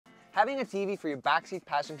Having a TV for your backseat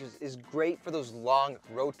passengers is great for those long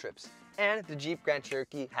road trips, and the Jeep Grand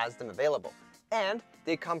Cherokee has them available. And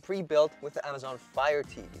they come pre-built with the Amazon Fire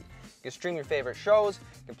TV. You can stream your favorite shows,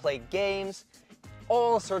 you can play games,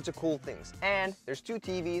 all sorts of cool things. And there's two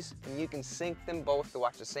TVs, and you can sync them both to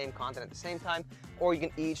watch the same content at the same time, or you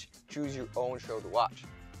can each choose your own show to watch.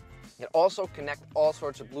 You can also connect all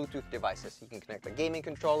sorts of Bluetooth devices. You can connect a gaming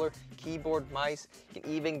controller, keyboard, mice. You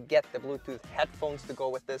can even get the Bluetooth headphones to go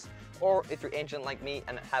with this. Or if you're ancient like me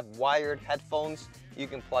and have wired headphones, you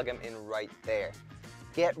can plug them in right there.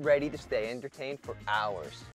 Get ready to stay entertained for hours.